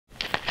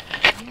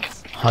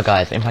Hi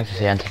guys, ImPacT is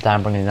here and today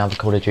I'm bringing another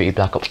Call of Duty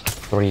Black Ops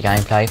 3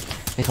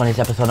 gameplay. This one is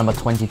episode number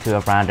 22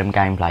 of Random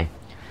Gameplay.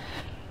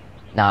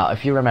 Now,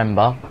 if you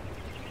remember,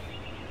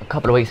 a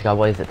couple of weeks ago,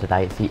 what is it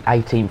today? It's the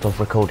 18th of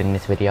recording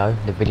this video.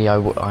 The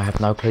video, I have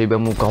no clue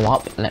when will go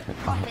up. I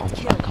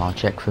can't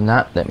check from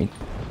that.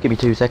 Give me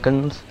 2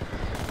 seconds.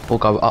 We'll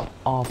go up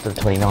after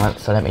the 29th,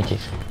 so let me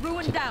just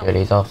clear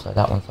these off. So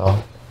that one's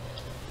off.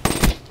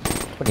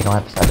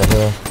 29th over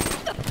here.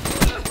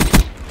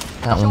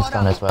 That one's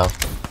done as well.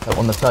 So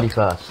on the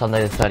 31st,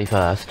 Sunday the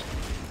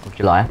 31st of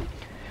July,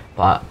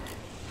 but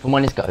from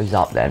when this goes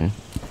up then,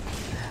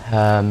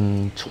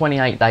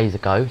 28 days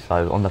ago,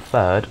 so on the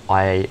 3rd,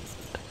 I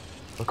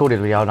recorded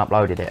a video and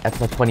uploaded it,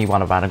 episode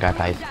 21 of Random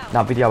Gameplays.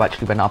 That video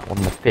actually went up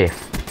on the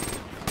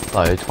 5th,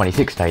 so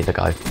 26 days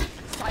ago,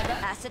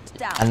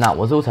 and that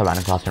was also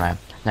Random Classroom Round.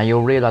 Now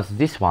you'll realise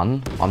this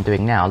one I'm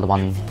doing now,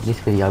 this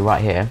video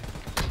right here,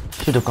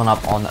 should have gone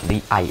up on the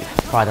 8th,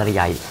 Friday the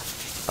 8th.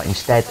 But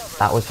instead,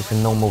 that was just a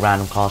normal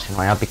random classroom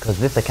round because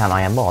this account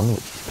I am on, which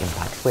is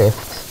ImPacT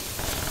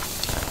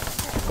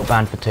SwifTs, got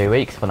banned for 2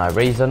 weeks for no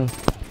reason.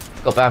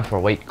 Got banned for a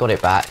week, got it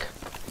back.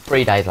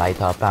 3 days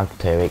later, banned for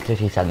 2 weeks.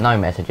 Literally sent no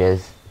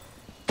messages.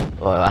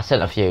 Well, I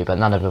sent a few, but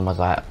none of them was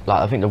like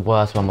I think the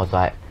worst one was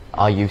like,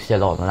 "Are you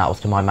still on?" And that was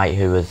to my mate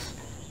who was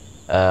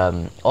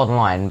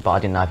online, but I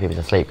didn't know if he was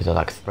asleep because it was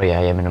like 3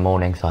 AM in the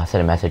morning. So I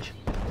sent a message.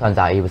 Turns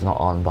out he was not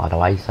on, by the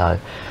way. So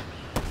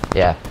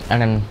yeah,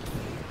 and then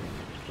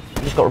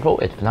just got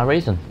reported for no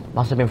reason.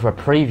 Must have been for a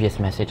previous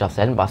message I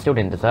sent, but I still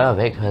didn't deserve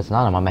it because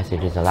none of my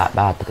messages are that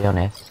bad, to be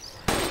honest.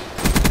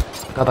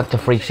 Go back to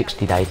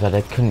 360 days where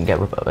they couldn't get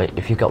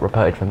if you got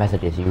reported for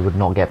messages, you would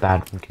not get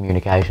banned from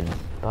communications.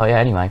 But yeah,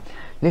 anyway,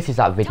 this is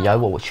that video,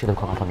 what should have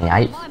gone up on the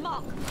 8th.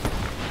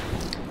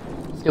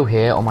 Still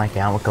here on my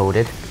account,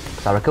 recorded.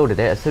 Because I recorded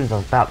it, as soon as I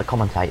was about to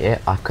commentate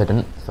it, I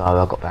couldn't, so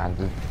I got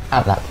banned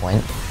at that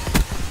point.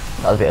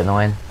 That was a bit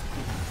annoying.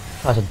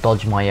 Tried to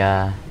dodge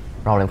my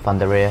Rolling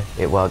Thunder here.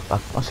 It worked. I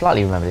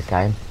slightly remember this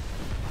game.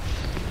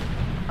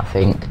 I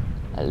think,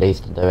 at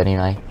least I do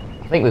anyway.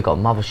 I think we've got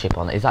Mothership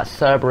on. Is that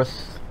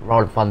Cerberus,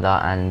 Rolling Thunder,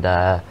 and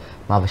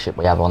Mothership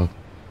we have on?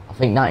 I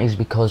think that is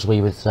because we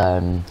was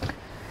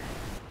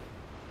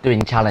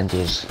doing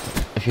challenges.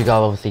 If you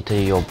go obviously to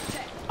your,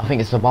 I think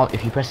it's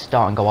if you press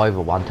start and go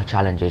over one to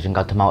challenges and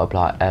go to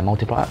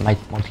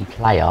multiplayer,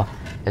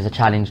 there's a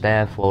challenge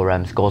there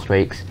for score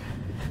streaks.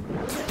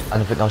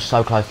 And I think I was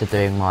so close to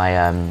doing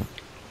my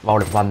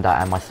Rolling Thunder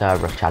and my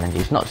Cerberus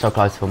challenges. Not so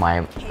close for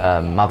my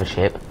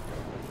Mothership,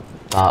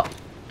 but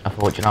I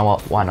thought, you know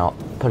what, why not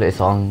put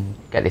this on,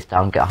 get this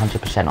done, get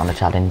 100% on the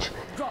challenge,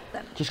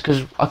 just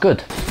because I could.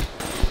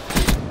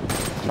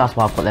 That's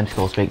why I've got them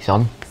score streaks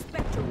on.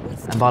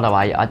 And by the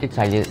way, I did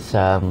say this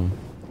in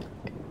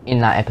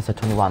that episode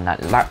 21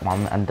 that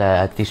one and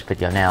this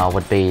video now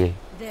would be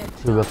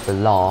 2 of the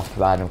last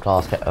random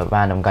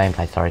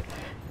gameplay. Sorry,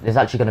 there's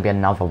actually going to be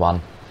another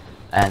one.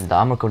 And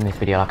I'm recording this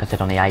video, like I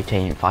said, on the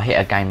 18th. I hit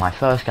a game, my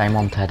first game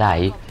on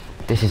today.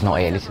 This is not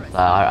it. This is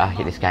I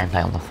hit this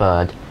gameplay on the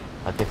 3rd,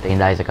 like 15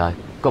 days ago.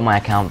 Got my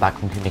account back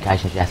from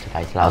communications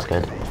yesterday, so that was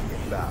good.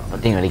 I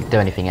didn't really do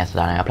anything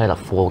yesterday. I played like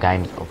 4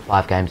 games or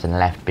 5 games and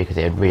left because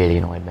it had really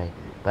annoyed me.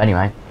 But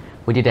anyway,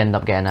 we did end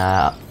up getting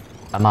a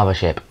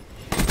Mothership.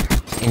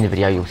 In the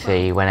video, you'll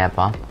see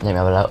whenever. Let me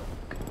have a look.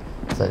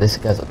 So this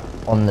goes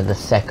on the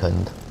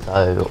 2nd.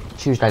 So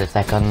Tuesday the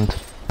 2nd.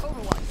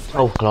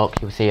 12 o'clock,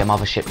 you'll see a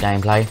Mothership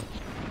gameplay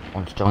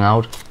on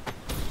Stronghold.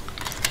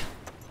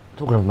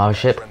 Talking of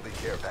Mothership,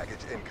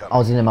 I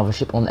was in the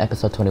Mothership on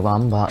episode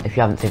 21, but if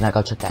you haven't seen that,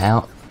 go check that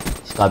out.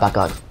 Just go back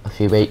like a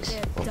few weeks,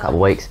 or a couple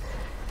of weeks,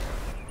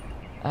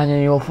 and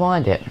then you'll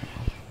find it.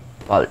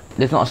 But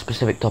there's not a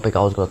specific topic I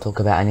was going to talk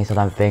about in this, I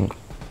don't think.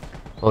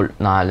 Well,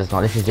 no, there's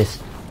not. This is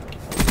just,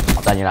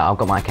 I've done, you know, I've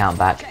got my account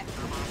back.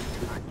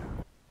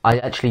 I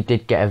actually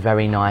did get a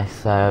very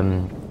nice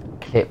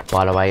clip,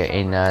 by the way,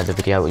 in the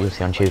video you'll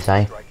see on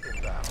Tuesday.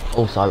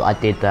 Also, I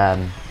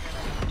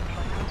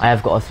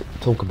have got to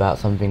talk about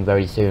something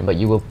very soon, but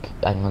you will,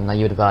 I know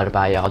you would have heard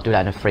about it. I'll do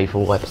that in a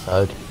free-for-all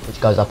episode, which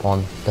goes up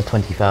on the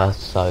 21st,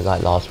 so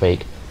like last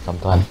week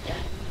sometime.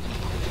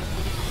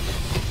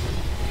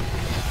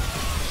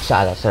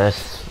 Saturday, so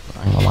it's,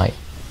 hang on, like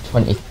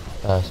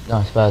 21st,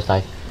 no, it's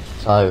Thursday.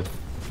 So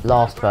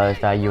last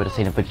Thursday you would have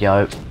seen a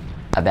video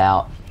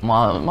about,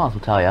 might as well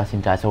tell you,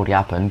 since that's already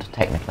happened,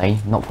 technically,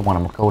 not for when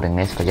I'm recording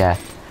this, but yeah.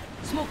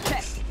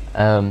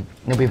 There'll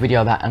be a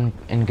video about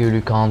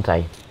N'Golo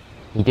Kante.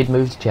 He did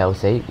move to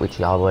Chelsea, which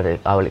I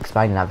will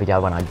explain in that video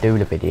when I do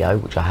the video,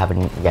 which I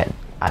haven't yet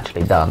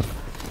actually done.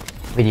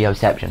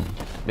 Videoception.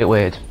 Bit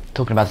weird,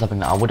 talking about something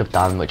that I would have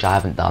done, which I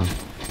haven't done.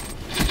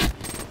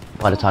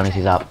 By the time this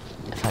is up,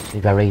 it's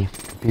actually very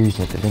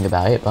confusing if you think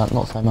about it, but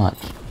not so much.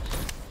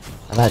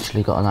 I've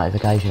actually got a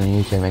notification on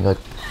YouTube and got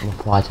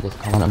reply to this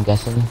comment, I'm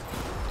guessing.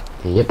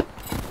 Yep.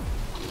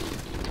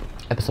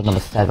 Episode number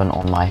 7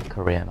 on my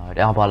career mode.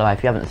 Oh, by the way,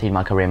 if you haven't seen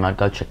my career mode,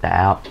 go check that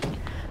out.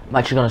 I'm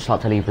actually going to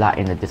start to leave that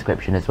in the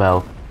description as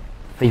well.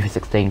 FIFA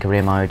 16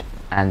 career mode,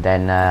 and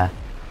then The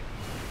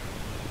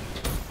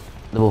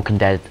Walking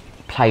Dead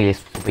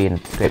playlist will be in the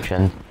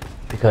description,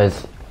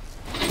 because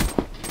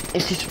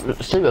it's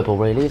just suitable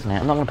really, isn't it?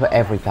 I'm not going to put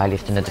every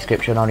playlist in the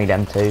description, only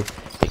them two,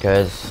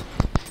 because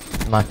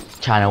my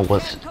channel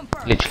was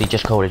literally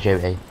just Call of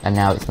Duty, and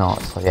now it's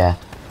not, so yeah.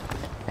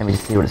 Let me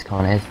just see what this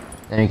comment is.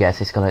 Let me guess,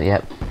 it's gonna,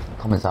 yep,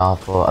 comments are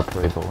for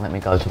approval. Let me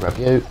go to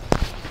review.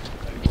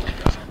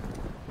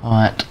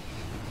 Alright,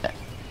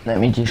 let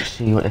me just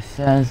see what it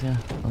says.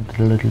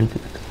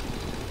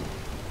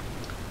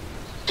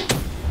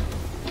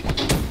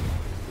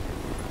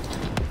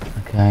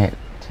 Okay,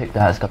 tick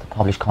that, it's got the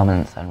published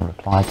comments and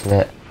reply to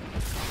it.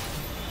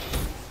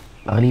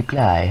 Early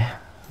play.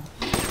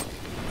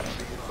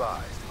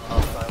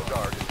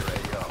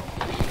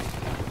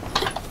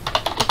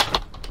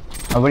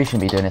 I really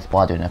shouldn't be doing this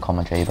while doing a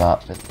commentary,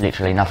 but there's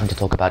literally nothing to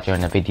talk about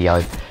during the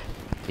video,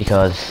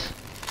 because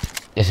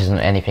this isn't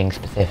anything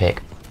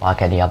specific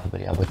like any other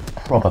video would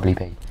probably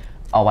be.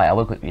 Oh wait, I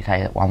will quickly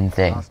say one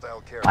thing.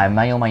 I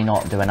may or may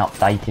not do an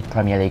updated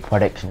Premier League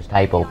predictions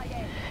table.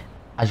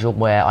 As you're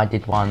aware, I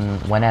did one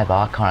whenever,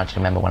 I can't actually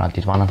remember when I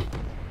did one,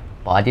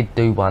 but I did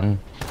do one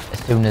as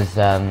soon as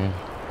the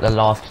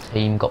last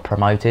team got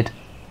promoted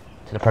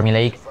to the Premier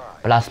League,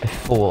 but that's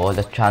before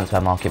the transfer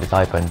market was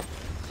opened.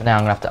 So now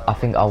I'm gonna have to, I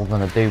think I'm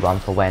gonna do one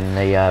for when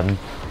the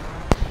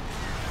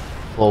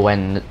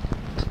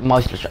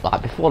most,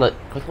 like before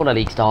the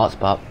league starts,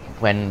 but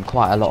when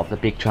quite a lot of the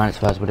big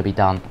transfers would have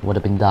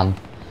been done,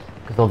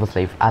 because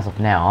obviously as of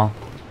now,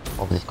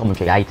 obviously it's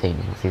commentary 18,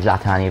 obviously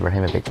Zlatan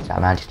Ibrahimovic is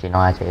at Manchester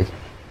United,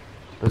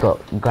 we've got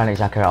Granit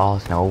Xhaka at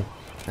Arsenal,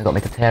 we've got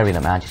Mkhitaryan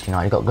at Manchester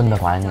United, we've got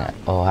Gundogan,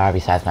 or however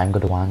you say his name,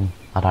 Gundogan,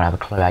 I don't have a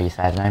clue how you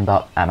say his name,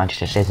 but at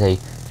Manchester City.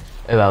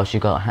 Who else?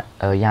 You've got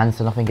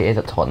Janssen, I think it is,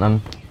 at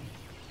Tottenham.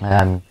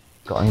 Got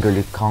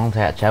N'Golo Kante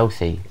at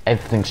Chelsea.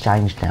 Everything's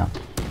changed now.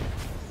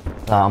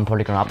 So I'm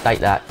probably going to update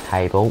that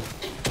table.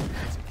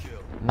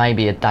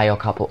 Maybe a day or a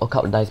couple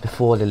of days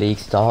before the league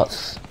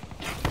starts.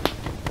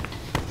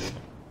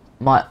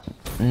 Might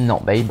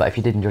not be, but if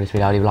you did enjoy this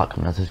video, leave a like,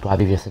 comment and subscribe.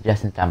 Leave your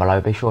suggestions down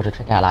below. Be sure to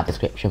check out that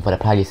description for the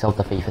playlist of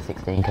the FIFA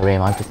 16 career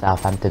mode for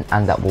Southampton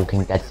and that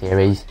Walking Dead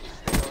series.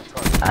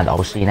 And I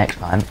will see you next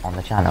time on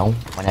the channel,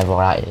 whenever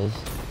that is.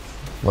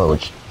 Well,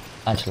 which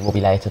actually will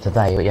be later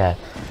today, but yeah.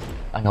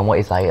 Hang on, what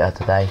is later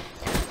today?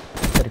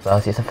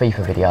 31st, it's a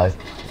FIFA video.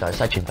 So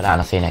stay tuned for that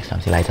and I'll see you next time.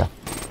 See you later.